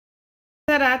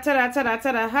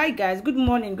Hi guys, good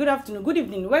morning, good afternoon, good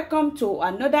evening. Welcome to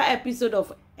another episode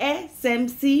of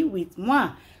SMC with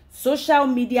moi, social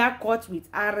media court with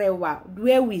Arewa,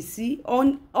 where we see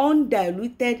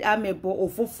undiluted amebo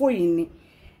òfófó ini.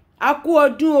 A kú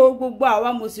ọdún o gbogbo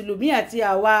àwa Mùsùlùmí àti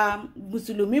àwa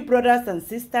Mùsùlùmí brothers and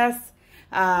sisters.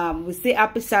 We say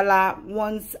happy Salah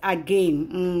once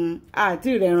again.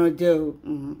 Àti ìrẹ̀ràn jẹ o.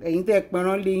 Ẹ̀yin tẹ́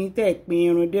pẹran lé, ẹ̀yin tẹ́ pin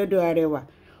irun dédò Arewa.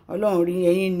 Ọlọ́run rí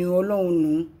ẹ̀yin nu Ọlọ́run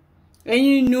nu.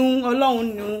 Ẹ̀yin nu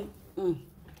Ọlọ́run nu.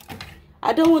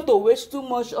 I don't want to waste too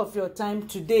much of your time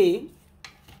today.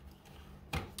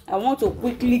 I want to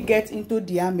quickly get into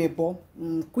the amebo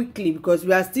quickly because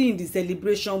we are still in the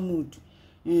celebration mood.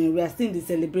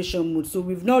 So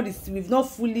we've not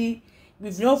fully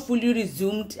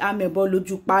resumed amebo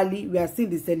loju pali. We are still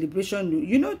in the celebration mood.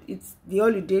 You know, it's the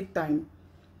holiday time.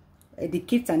 The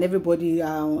kids and everybody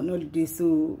are on holiday,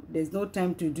 so there's no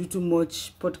time to do too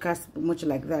much podcast, much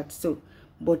like that. So,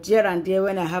 but here and there,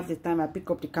 when I have the time, I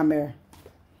pick up the camera.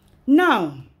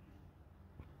 Now,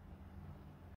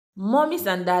 mommies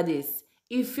and daddies,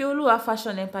 Ifeoluwa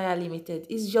Fashion Empire Limited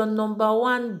is your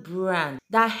 #1 brand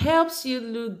that helps you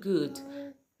look good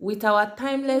with our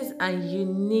timeless and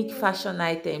unique fashion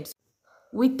items.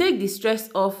 We take the stress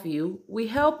off you, we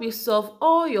help you solve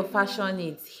all your fashion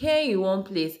needs here in one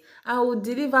place and will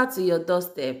deliver to your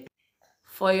doorstep.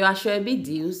 For your asoebi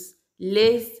deals,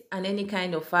 lace and any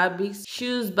kind of fabrics,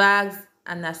 shoes, bags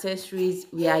and accessories,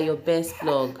 we are your best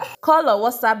plug. Call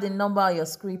or WhatsApp the number on your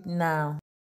screen now.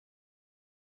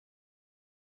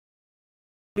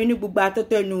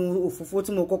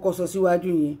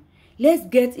 Let's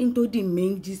get into the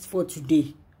main gist for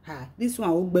today. This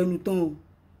one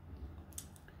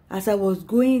as I was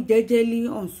going jejely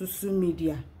on social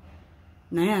media,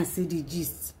 now I see the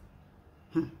gist.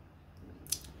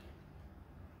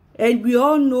 And we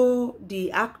all know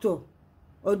the actor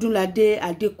Odunlade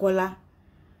Adekola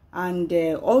and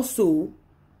also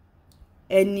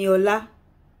Eniola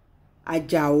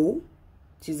Ajao.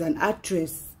 She's an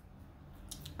actress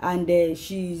and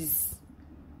she's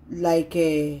like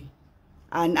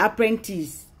an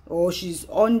apprentice, or she's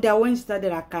under, when she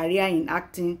started her career in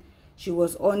acting, she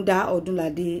was under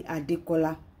Odunlade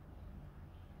Adekola.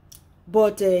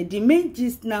 But the main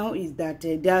gist now is that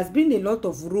there has been a lot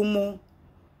of rumor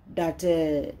that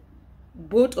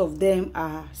both of them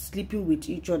are sleeping with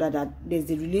each other, that there's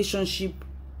a relationship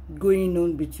going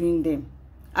on between them.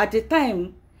 At the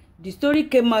time, the story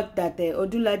came out that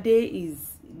Odunlade is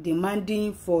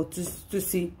demanding for to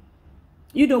see.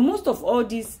 You know, most of all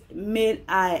these male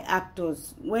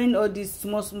actors, when all these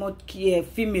small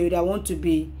female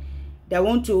that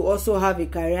want to also have a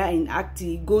career in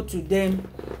acting, go to them,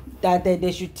 that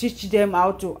they should teach them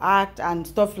how to act and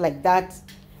stuff like that.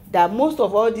 That most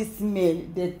of all these male,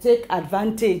 they take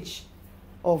advantage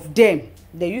of them.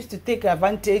 They used to take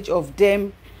advantage of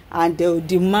them, and they will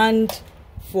demand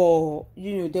for,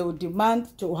 you know, they will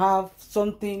demand to have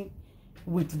something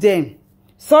with them.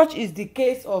 Such is the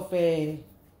case of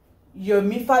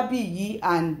Yomi Fabiyi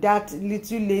and that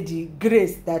little lady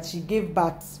Grace that she gave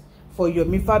birth for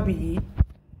Yomi Fabiyi.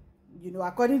 You know,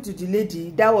 according to the lady,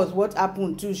 that was what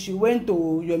happened too. She went to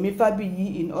Yomi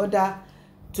Fabiyi in order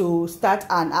to start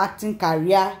an acting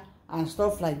career and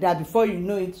stuff like that. Before you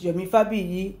know it, Yomi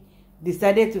Fabiyi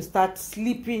decided to start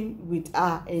sleeping with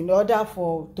her in order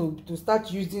to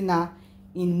start using her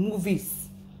in movies.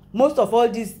 Most of all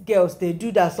these girls, they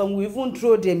do that. Some will even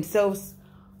throw themselves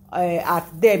at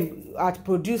them, at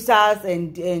producers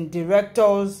and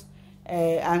directors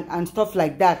and stuff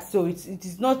like that. So it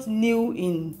is not new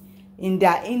in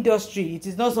their industry. It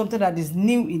is not something that is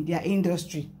new in their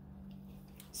industry.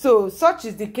 So such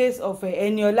is the case of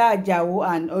Eniola Ajao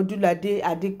and Odunlade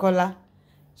Adekola.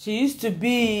 She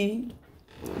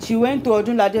went to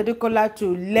Odunlade Adekola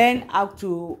to learn how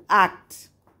to act.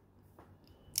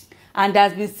 And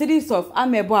there's been series of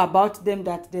amebo about them,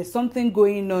 that there's something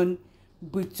going on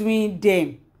between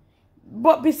them.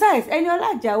 But besides,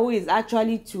 Eniola Ajao is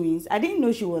actually twins. I didn't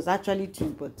know she was actually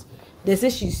twins, but they say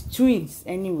she's twins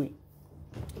anyway.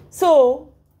 So,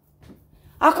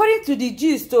 according to the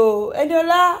gist,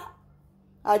 Eniola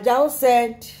Ajao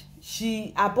said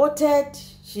she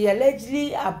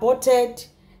allegedly aborted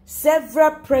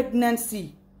several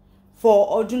pregnancies for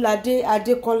Odunlade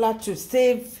Adekola to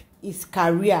save his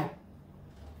career.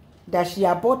 That she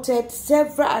aborted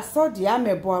several, I saw the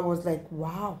amebo, I was like,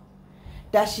 wow.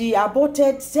 That she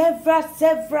aborted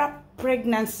several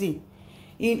pregnancies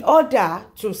in order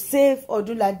to save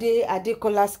Odunlade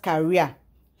Adekola's career.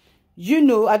 You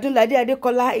know, Odunlade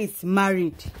Adekola is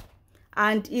married,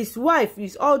 and his wife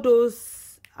is all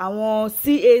those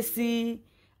CAC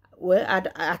well,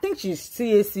 I think she's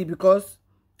CAC because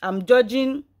I'm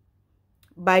judging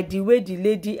by the way the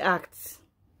lady acts.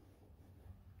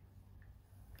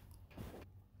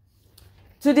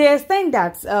 To the extent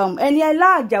that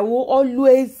Eniola Ajao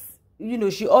always, you know,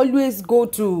 she always go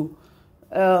to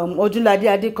Odunlade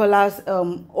Adekola's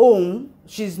home.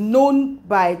 She's known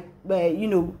by you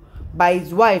know, by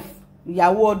his wife,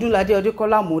 ìyàwó Odunlade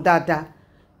Adekola mo dáadáa.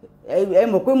 Ẹ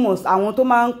mọ̀ pé most àwọn tó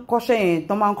máa ń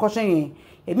kọ́ṣẹ́ yẹn,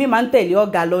 èmi máa ń tẹ̀lé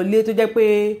ọ̀gá lọ ilé tó jẹ́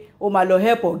pé ó máa lọ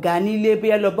help ọ̀gá nílé, bí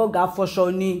ẹ lọ bọ́gà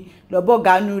fọṣọ ni, lọ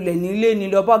bọ́gà nulẹ̀ nílé ni,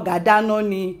 lọ bọ́gà dáná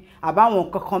ni,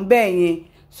 àbáwọn kankan bẹ́ẹ̀ yẹn.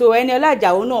 So Eniola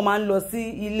Ajao náà máa ń lọ sí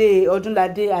ilé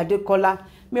Odunlade Adekola.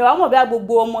 Mi wá mọ̀ bí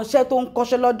gbogbo ọmọọṣẹ́ tó ń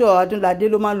kọ́ṣẹ́ lọ́dọ̀ Odunlade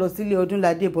ló máa ń lọ sílé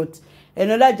Odunlade, but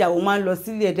Eniola Ajao máa ń lọ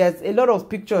sílé. There's a lot of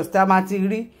pictures tá máa ti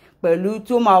rí pẹ̀lú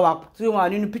tí ó wà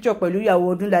nínú picture pẹ̀lú ìyàwó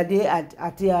Odunlade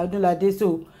àti Odunlade.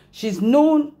 So she's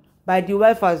known by the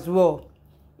wife as well.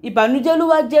 Ìbànújẹ́ ló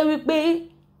wá jẹ́ wípé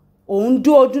òun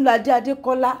dó Odunlade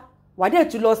Adekola, wá dẹ̀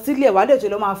tún lọ sílé, wá dẹ̀ tún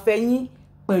lọ máa fẹ́yìn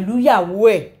pẹ̀lú ìyàwó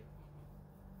ẹ̀.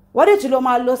 Wá dẹ̀ tún lọ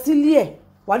máa lọ sílé ẹ̀,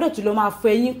 wá dẹ̀ tún lọ máa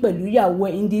fẹ́yìn pẹ̀lú ìyàwó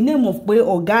ẹ̀ in the name of pé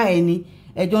ọ̀gá ẹ̀ ni,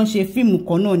 ẹjọ́ ń ṣe fíìmù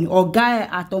kan náà ni, ọ̀gá ẹ̀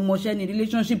àtọmọṣẹ́ ni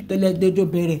relationship tó lẹ́dẹ́jọ́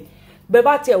bẹ̀rẹ̀. Bẹ́ẹ̀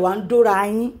bá tiẹ̀ wá ń dóra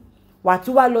yín, wá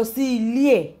tún wá lọ sí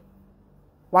ilé ẹ̀,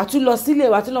 wá tún lọ sílé,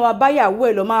 wá tún lọ máa bá ìyàwó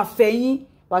ẹ̀ lọ máa fẹ́yìn,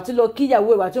 wá tún lọ kí ìyàwó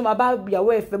ẹ̀, wá tún máa bá ìyàwó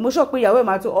ẹ̀ fẹ́. Mo sọ pé ìyàwó ẹ̀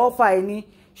máa tún offer ẹ̀ ní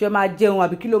ṣé máa jẹun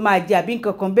àbí kí ló máa jẹ àbí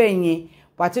nǹkan kan bẹ́ẹ̀ yẹn.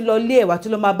 Wá tún lọ lé ẹ̀, wá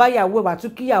tún lọ máa bá ìyàwó ẹ̀, wá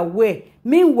tún kí ìyàwó ẹ̀.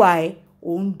 Meanwhile,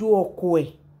 òun dó ọkọ ẹ̀.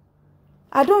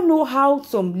 I don't know how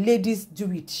some ladies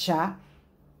do it, sha.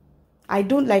 I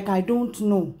don't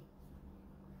know.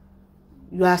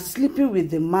 You are sleeping with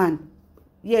the man,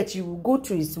 yet you will go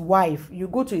to his wife, you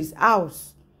go to his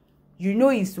house, you know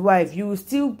his wife, you will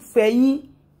still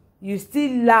feign, you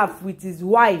still laugh with his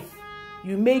wife,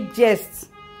 you make jests,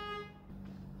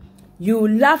 you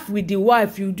laugh with the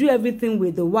wife, you do everything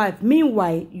with the wife.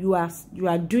 Meanwhile, you are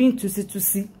doing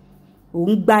tusi.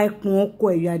 You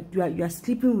are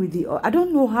sleeping with the. I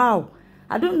don't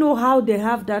know how they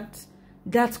have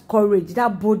that courage,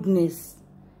 that boldness.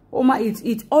 Oh my,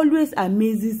 it always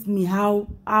amazes me how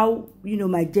you know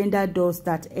my gender does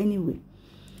that anyway.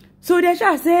 So they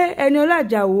shall say Eniola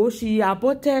Ajao, she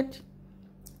aborted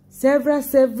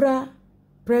several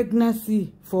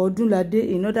pregnancy for Odunlade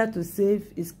in order to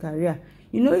save his career.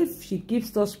 You know, if she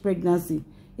keeps such pregnancy,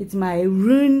 it might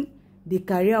ruin the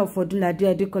career of Odunlade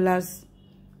Adekola's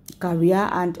career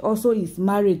and also his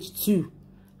marriage too.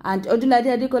 And Odunlade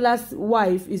Adekola's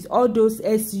wife is all those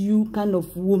SU kind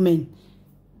of women.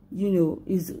 You know,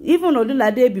 is even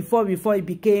Odunlade before he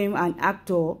became an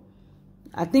actor,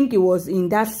 I think it was in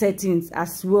that settings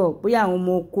as well.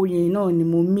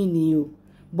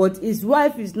 But his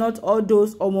wife is not all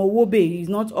those omowobe, is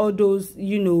not all those,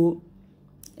 you know,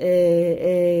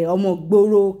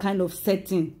 omogboro kind of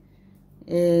setting.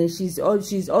 She's all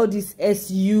this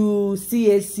SU,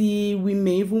 CSC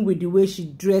women, even with the way she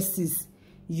dresses,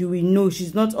 you will know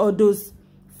she's not all those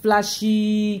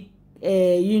flashy,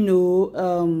 you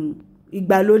know,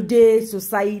 Igbalode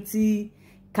society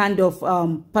kind of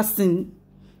person.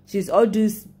 She's all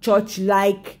this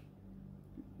church-like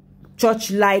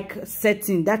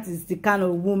setting. That is the kind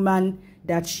of woman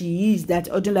that she is, that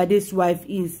Odunlade's wife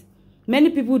is. Many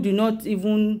people do not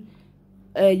even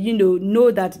you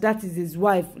know that is his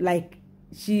wife. Like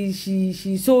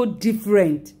she's so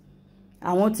different.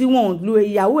 Àwọn tí wọ́n lu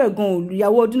ìyàwó ẹ̀ gan,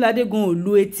 ìyàwó Odunlade gan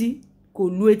lu etí, kò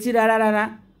lu etí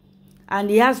rárá. And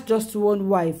he has just one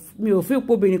wife. Mi ò feel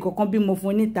pé obìnrin kankan bímọ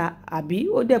fún níta, àbí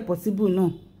ó dẹ̀ possible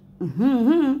náà.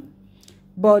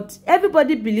 But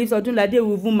everybody believes Odunlade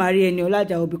will even marry Eniola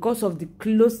Ajao because of the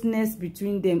closeness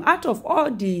between them. Out of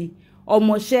all the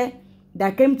omoshe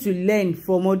that came to learn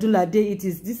from Odunlade, it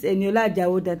is this Eniola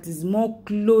Ajao that is more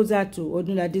closer to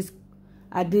Odunlade's.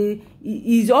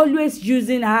 He's always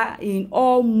using her in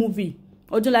all movie.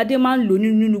 Odunlade man lò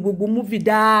nínú gbogbo movie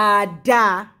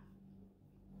dáadáa.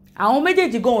 Àwọn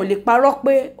méjèèjì gan ò lè parọ́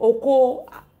pé oko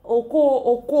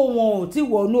wọn ò tí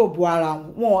wọnú òbò ara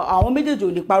wọn. Àwọn méjèèjì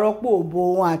ò lè parọ́ pé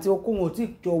òbò wọn àti oko wọn ò tí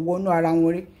jọ wọnú ara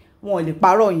wọn rí. Wọn ò lè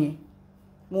parọ́ yẹn.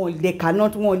 Wọn ò lè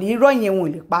cannot, wọn ò lè irọ́ yẹn,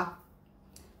 wọn ò lè pa.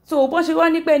 So bó ṣe wá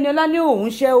ní pé Eniola ní òun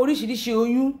ṣẹ́ oríṣiríṣi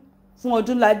oyún fún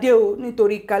Odunlade o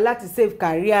nítorí ká láti save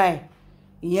career ẹ̀.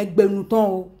 Ìyẹn gbẹnu tán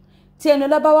o. Tí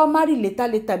Eniola bá wá marry later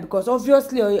because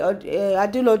obviously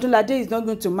Odunlade is not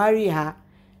going to marry her.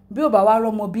 Bí ó bá wá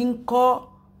rọ́mọ bí ńkọ́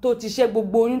tó ti ṣẹ́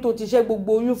gbogbo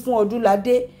oyún fún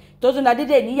Odunlade. Odunlade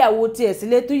dẹ̀ níyàwó tiẹ̀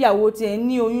sílé, tó ìyàwó tiẹ̀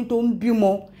ní oyún tó ń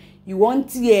bímọ. Ìwọ ń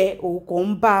tiẹ̀ o kò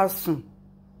ń bá sùn.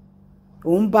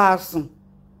 Ó ń bá sùn.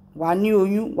 Wà ní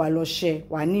oyún wà lọ ṣẹ́,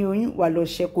 wà ní oyún wà lọ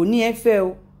ṣẹ́, kò ní ẹ fẹ́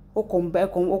o. ó kàn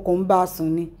ń bá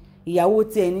sùn ni ìyàwó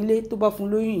tí ẹ nílé tó bá fún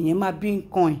lóyún ìyẹn máa bí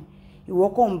nǹkan ẹ̀ ìwọ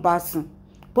kàn ń bá sùn.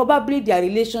 Probably their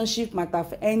relationship might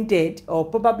have ended, or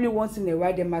probably once in a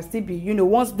while they must still be, you know,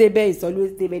 once debe is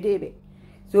always debe.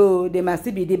 So they must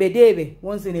still be debe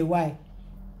once in a while.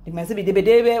 They must still be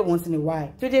debe once in a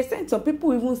while. To the extent some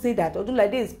people even say that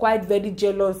Odunlade is quite very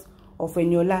jealous of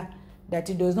Eniola, that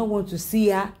he does not want to see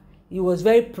her. He was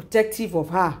very protective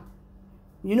of her.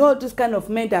 You know, this kind of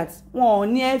men that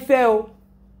wọ́n ní ẹ fẹ́ o,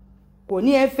 kò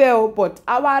ní ẹ fẹ́ o, but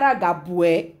awara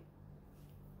gabue.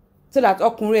 So that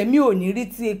ọkùnrin mi ò ní rí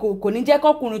tí kò ní jẹ́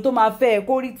kọkùnrin tó máa fẹ́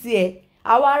kó rí tí ẹ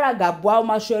awara gabua ó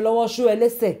máa ṣọ́ ẹ lọ́wọ́ ṣọ́ ẹ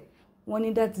lẹ́sẹ̀. Wọ́n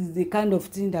ní that is the kind of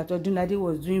thing that Odunlade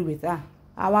was doing with her.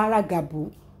 Awara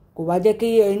gabu kò wá jẹ́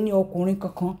kí ẹ ní ọkùnrin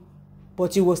kankan,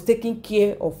 but he was taking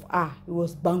care of her. He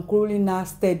was bankrolling her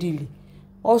steadily.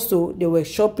 Also, they were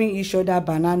shopping each other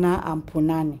banana and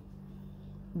punani.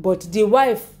 But the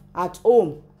wife at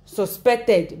home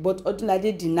suspected, but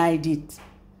Odunlade denied it.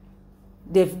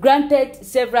 They've granted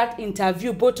several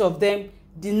interviews, both of them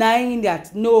denying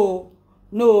that no,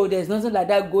 there's nothing like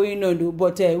that going on.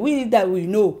 But we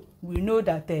know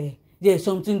that there's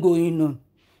something going on.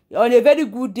 On a very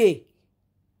good day,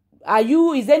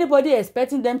 is anybody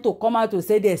expecting them to come out to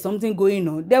say there's something going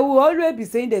on? They will always be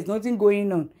saying there's nothing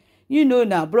going on. You know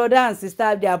now, brother and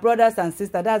sister, they are brothers and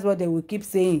sisters. That's what they will keep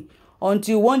saying.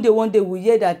 Until one day we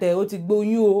hear that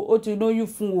to know you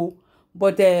fool.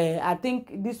 But I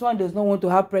think this one does not want to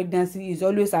have pregnancy. He's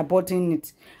always aborting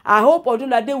it. I hope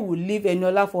Odunlade will leave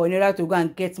Eniola for Eniola to go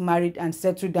and get married and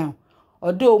settle down.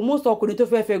 Although most ọkùnrin tó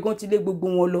fẹ́ gan ti lé gbogbo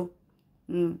wọn lọ.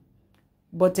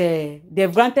 But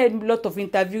they've granted a lot of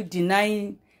interviews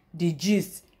denying the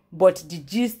gist. But the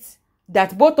gist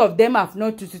that both of them have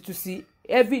not to see.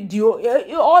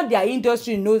 All their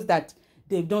industry knows that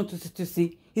they've done to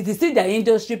see. It is still the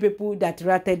industry people that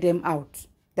ratted them out,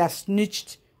 that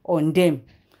snitched on them.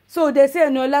 So they say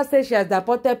Eniola said she has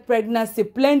aborted pregnancy,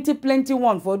 plenty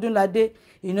one for Odunlade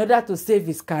in order to save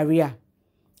his career.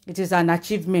 It is an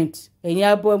achievement.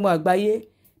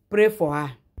 Pray for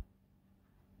her.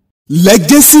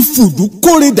 Legacy food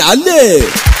kórè dálẹ̀.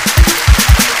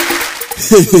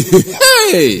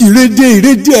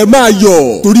 ìrèdè ẹ máa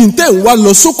yọ̀ torí ntẹ́ ń wá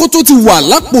lọ Sókótó ti wà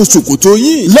lápò ṣòkòtò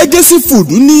yín. Legacy food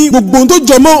ní gbogbo ohun tó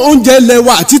jọmọ́ oúnjẹ ilẹ̀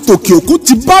wa àti tòkè òkun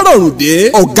ti bá rọrùn dé.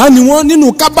 Ọ̀gá ni wọ́n nínú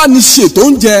kábániṣètò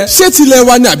oúnjẹ. Ṣé tilẹ̀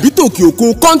wa ni àbí tòkè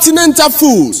òkun Continental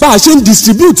Foods. Bá a ṣe ń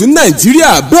distribute ní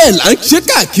Nàìjíríà bẹ́ẹ̀ là ń ṣe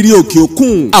káàkiri òkè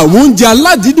òkun. Àwọn oúnjẹ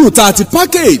aládìídùn tá a ti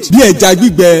package bí ẹja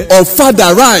gbígbẹ, ọ̀fadà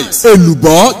rice,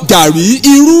 èlùbọ́, gàrí,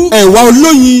 irú, ẹ̀wà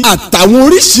olóyin àtàwọn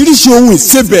oríṣiríṣi ohun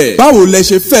ìsebẹ̀. Báwo lẹ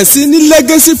ṣe fẹ́ sí ní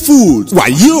Legacy Food?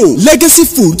 Wàyí o, Legacy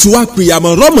Food ti wá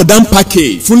pìyàmọ̀ Ramadan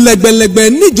package fún lẹ́gbẹ̀lẹ́gbẹ̀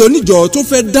níjọ tó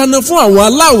fẹ́ dáná fún àwọn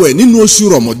aláwẹ̀ nínú oṣù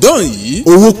Ramadan yìí.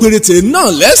 Owó péréte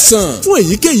náà lẹ́san fún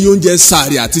èyíkéyìí oúnjẹ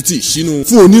sààrì àti ti ìṣínú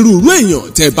fún onírúurú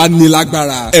èèyàn tẹ́ bá ní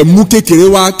lágbára. Ẹ̀mú kékeré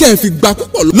wa kẹ́ ẹ fi gba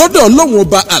púpọ̀ lọ́dọ̀ Ọlọ́run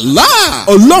ọba Allah.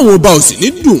 Ọlọ́run ọba ò sì ní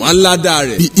dùn án ládàá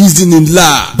rẹ̀ bí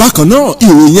izinillah. Bákan náà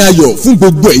ìròyìn ayọ̀ fún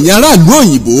gbogbo ẹ̀yin aráàlú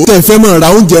òyìnbó tẹ́ fẹ́ máa ra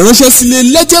oúnjẹ ránṣẹ́ sílé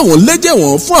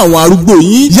lẹ́jẹ̀wọ̀n fún àwọn arúgbó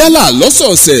yín yálà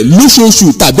lọ́sọ̀ọ̀sẹ̀ lóṣooṣù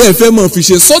tàbí ẹ fẹ́ máa fi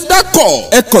ṣe sọ́dákọ̀.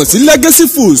 Ẹ kàn sí Legacy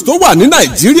Foods tó wà ní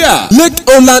Nàìjíríà, Lake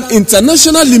Holland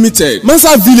International Limited,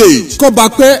 Masa Village,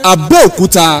 Kọ́bápẹ́,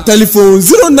 Abẹ́òkúta, tẹlifon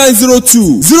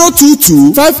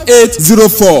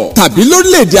 0902-022-5804 tàbí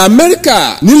lórílẹ̀‐èdè Amẹ́ríkà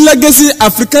ní Legacy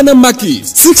Africana Market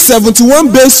 671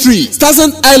 Bay Street,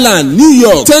 Staten Island, New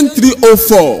York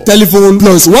 10304, tẹlifon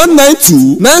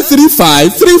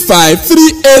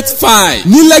 +192-935-35385.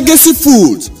 Ní Legacy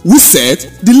Foods, we set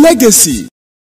the legacy.